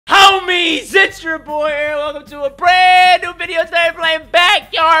homies, it's your boy here. Welcome to a brand new video today playing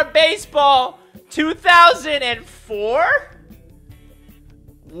Backyard Baseball 2004?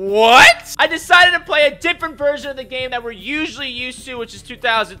 What? I decided to play a different version of the game that we're usually used to, which is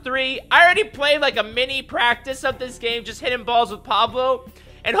 2003. I already played like a mini practice of this game, just hitting balls with Pablo.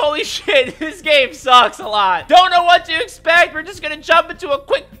 And holy shit, this game sucks a lot. Don't know what to expect. We're just gonna jump into a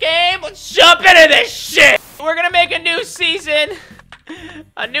quick game. Let's jump into this shit. We're gonna make a new season.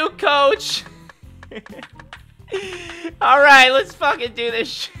 A new coach. Alright, let's fucking do this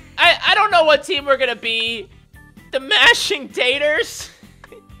shit. I don't know what team we're gonna be. The Mashing Taters?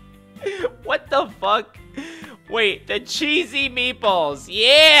 What the fuck? Wait, the Cheesy Meatballs.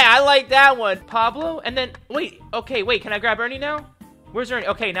 Yeah, I like that one. Pablo, and then, wait, okay, wait, can I grab Ernie now? Where's Ernie?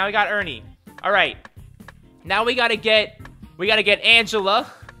 Okay, now we got Ernie. All right. Now we gotta get Angela.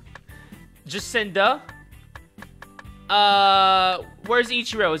 Jacinda. Where's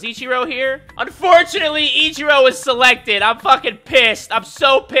Ichiro? Is Ichiro here? Unfortunately, Ichiro is selected. I'm fucking pissed. I'm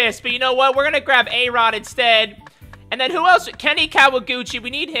so pissed. But you know what? We're gonna grab A-Rod instead. And then who else? Kenny Kawaguchi. We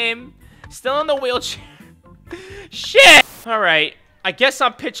need him. Still in the wheelchair. Shit! Alright. I guess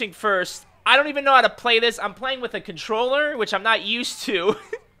I'm pitching first. I don't even know how to play this. I'm playing with a controller, which I'm not used to.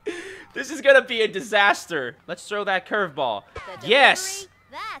 This is gonna be a disaster. Let's throw that curveball. Yes!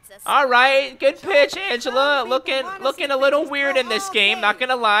 Alright, good pitch, Angela. Looking a little weird in this game. Not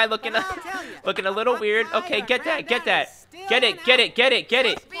gonna lie. Looking a little weird. Okay, get that. Get it.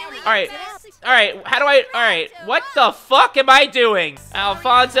 Alright, how do I... Alright, what the fuck am I doing?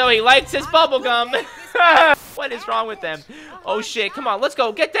 Alfonso, he likes his bubblegum. What is wrong with them? Oh shit, come on, let's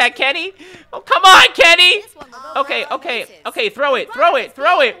go. Get that, Kenny. Oh, come on, Kenny. Okay, throw it.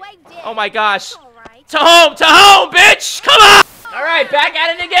 Oh my gosh. To home, bitch. Come on. Alright, back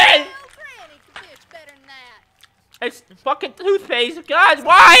at it again. It's fucking toothpaste. God,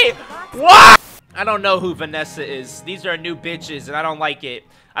 why? Why? I don't know who Vanessa is. These are new bitches, and I don't like it.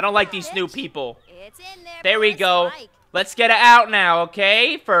 I don't like these new people. There we go. Let's get it out now,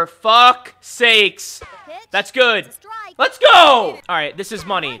 okay? For fuck's sakes. That's good. Let's go! Alright, this is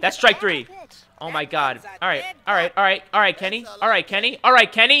money. That's strike 3. Oh my god. Alright, Kenny. Alright,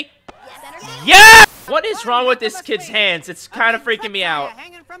 Kenny. Yeah! What is wrong with this kid's hands? It's kind of freaking me out.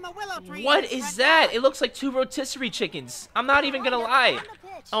 What is that? It looks like 2 rotisserie chickens. I'm not even gonna lie.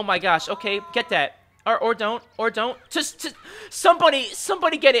 Oh my gosh. Okay, get that. Or don't. Just somebody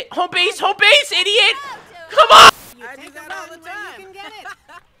get it. Home base, idiot! Come on! I do that all the time. You can get it.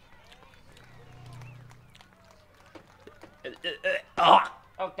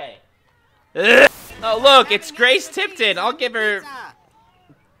 Okay. Oh, look, it's Grace Tipton. I'll give her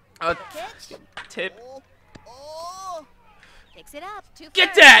a tip.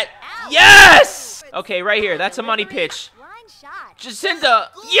 Get that! Yes! Okay, right here. That's a money pitch. Jacinda!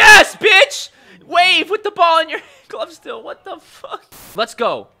 Yes, bitch! Wave with the ball in your glove still. What the fuck? Let's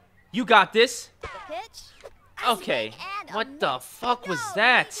go. You got this. Okay. What the fuck was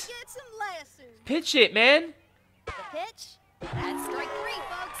that? Pitch it, man.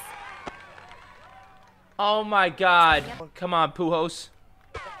 Oh my god. Come on, Pujols.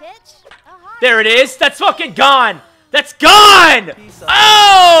 There it is. That's fucking gone. That's gone!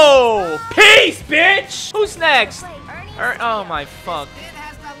 Oh! Peace, bitch! Who's next? Oh my fuck.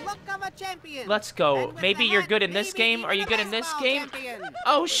 Let's go. Maybe you're good in this game. Are you good in this game?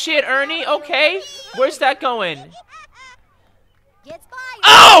 Oh shit, Ernie. Okay. Where's that going?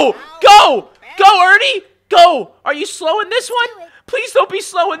 Oh! Go! Go, Ernie! Go! Are you slow in this one? Please don't be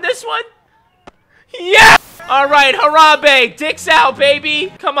slow in this one. Yeah! Alright, Harabe. Dicks out,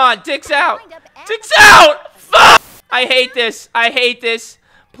 baby. Come on, dicks out. Dicks out! Fuck! I hate this.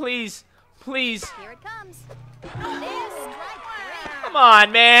 Please. Here it comes. Come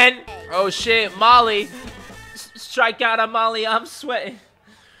on, man. Oh shit, Molly. Strike out on Molly. I'm sweating.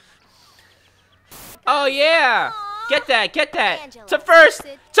 Oh yeah. Get that. To first,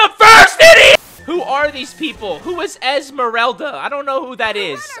 idiot. Who are these people? Who is Esmeralda? I don't know who that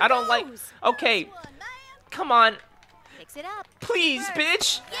is. I don't like. Okay. Come on. Please,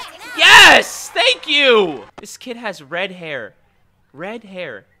 bitch. Yes! Thank you! This kid has red hair. Red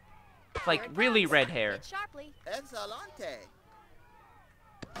hair. Like, really red hair.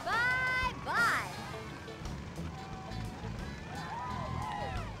 Bye-bye.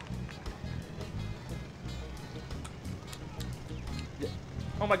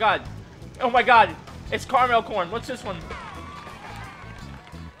 Oh my god. Oh my god. It's caramel corn. What's this one?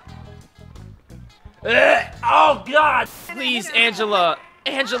 Oh god! Please, Angela,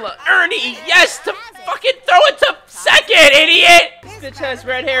 Ernie, yes, to fucking throw it to second, idiot! This bitch has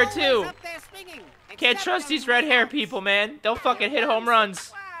red hair too. Can't trust these red hair people, man. They'll fucking hit home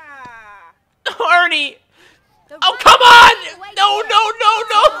runs. Ernie! Oh, come on! No, no, no,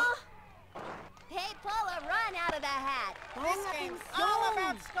 no! Hey, pull a run out of the hat. This game's all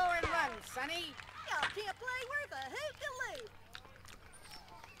about scoring runs, Sonny. Y'all can't play worth a hoot to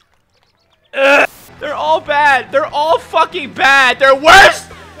lose. They're all bad. They're all fucking bad. They're worse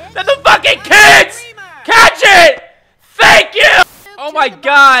than the fucking kids! Catch it! Thank you! Oh my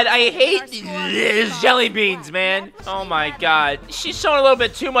god, I hate these jelly beans, man. Oh my god. She's showing a little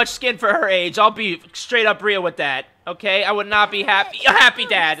bit too much skin for her age. I'll be straight up real with that. Okay? I would not be happy. Happy,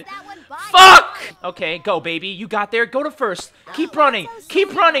 Dad. Fuck! Okay, go, baby. You got there. Go to first. Keep running.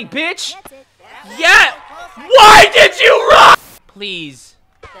 Keep running, bitch. Yeah! Why did you run? Please.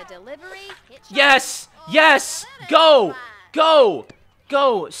 Yes! Yes! Go! Go!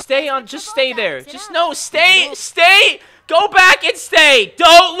 Go! Stay on. Just stay there. Just no. Stay! Stay! Go back and stay!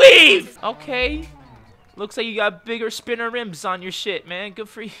 Don't leave! Okay. Looks like you got bigger spinner rims on your shit, man. Good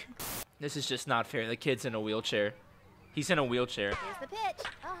for you. This is just not fair. The kid's in a wheelchair. He's in a wheelchair.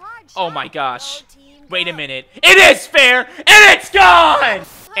 Oh my gosh. Wait a minute. It is fair! And it's gone!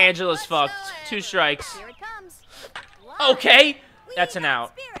 Angela's fucked. 2 strikes. Okay. That's an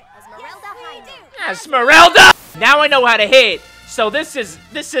out. Esmeralda! Now I know how to hit. So this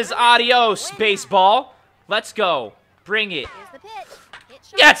is adios, baseball. Let's go. Bring it.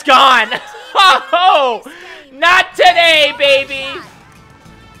 Yeah, it's gone. Oh, not today, baby.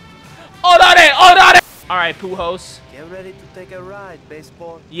 Odare, odare. All right, Pujos. Get ready to take a ride,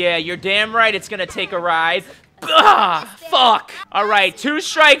 baseball. Yeah, you're damn right it's gonna take a ride. Ah, fuck. All right, 2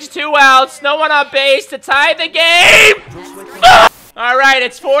 strikes, 2 outs. No one on base to tie the game. All right,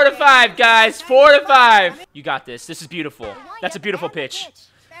 it's 4-5, guys. 4-5. You got this. This is beautiful. That's a beautiful pitch.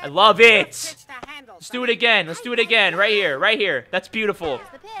 I love it. Let's do it again. Let's do it again. Right here. Right here. That's beautiful.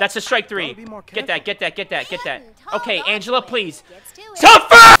 That's a strike 3. Get that. Get that. Get that. Get that. Okay, Angela, please.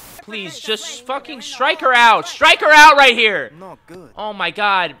 Tougher! Please, just fucking strike her out. Strike her out right here. Oh, my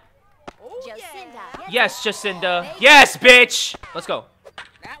God. Yes, Jacinda. Yes, bitch. Let's go.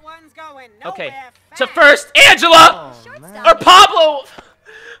 That one's going Okay. To first, Angela! Or Pablo!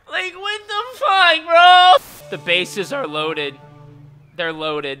 Like, what the fuck, bro? The bases are loaded. They're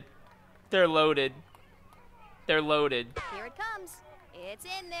loaded. They're loaded. They're loaded. Here it comes. It's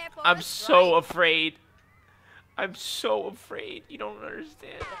in there for I'm so afraid. I'm so afraid. You don't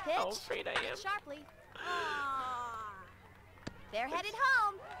understand how afraid I am. Sharply. They're headed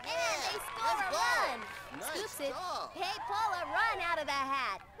home. And they score a run. Scoops it. Hey, pull a run out of the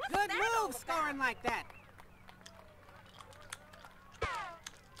hat. Good move scoring like that.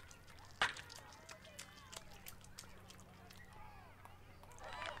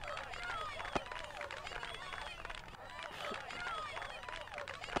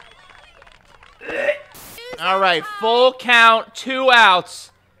 All right, full count, 2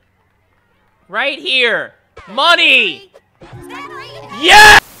 outs. Right here. Money!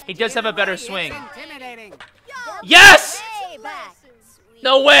 Yeah! He does have a better swing. Yes!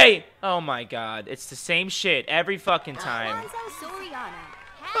 No way! Oh my god, it's the same shit every fucking time.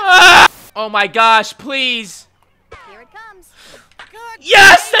 Ah! Oh my gosh, please. Here it comes.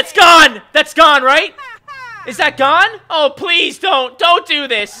 Yes, that's gone! That's gone, right? Is that gone? Oh, please don't. Don't do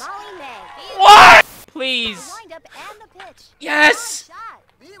this. What? Please. Yes!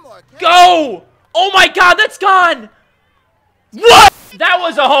 Go! Oh my god, that's gone! What? That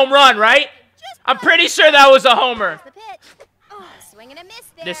was a home run, right? I'm pretty sure that was a homer.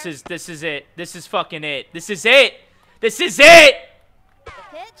 This is it. This is fucking it. This is it. This is it!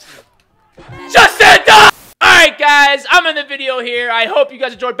 Jacinda! Alright guys, I'm in the video here. I hope you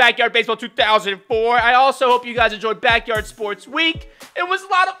guys enjoyed Backyard Baseball 2004. I also hope you guys enjoyed Backyard Sports Week. It was a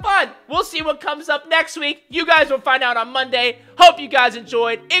lot of fun. We'll see what comes up next week. You guys will find out on Monday. Hope you guys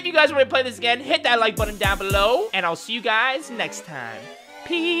enjoyed. If you guys want to play this again, hit that like button down below. And I'll see you guys next time.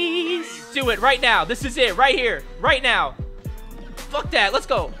 Peace. Do it right now. This is it. Right here. Right now. Fuck that. Let's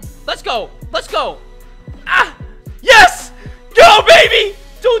go. Let's go. Let's go. Ah! Yes! Go, baby!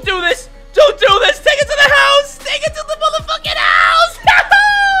 Don't do this. Don't do this.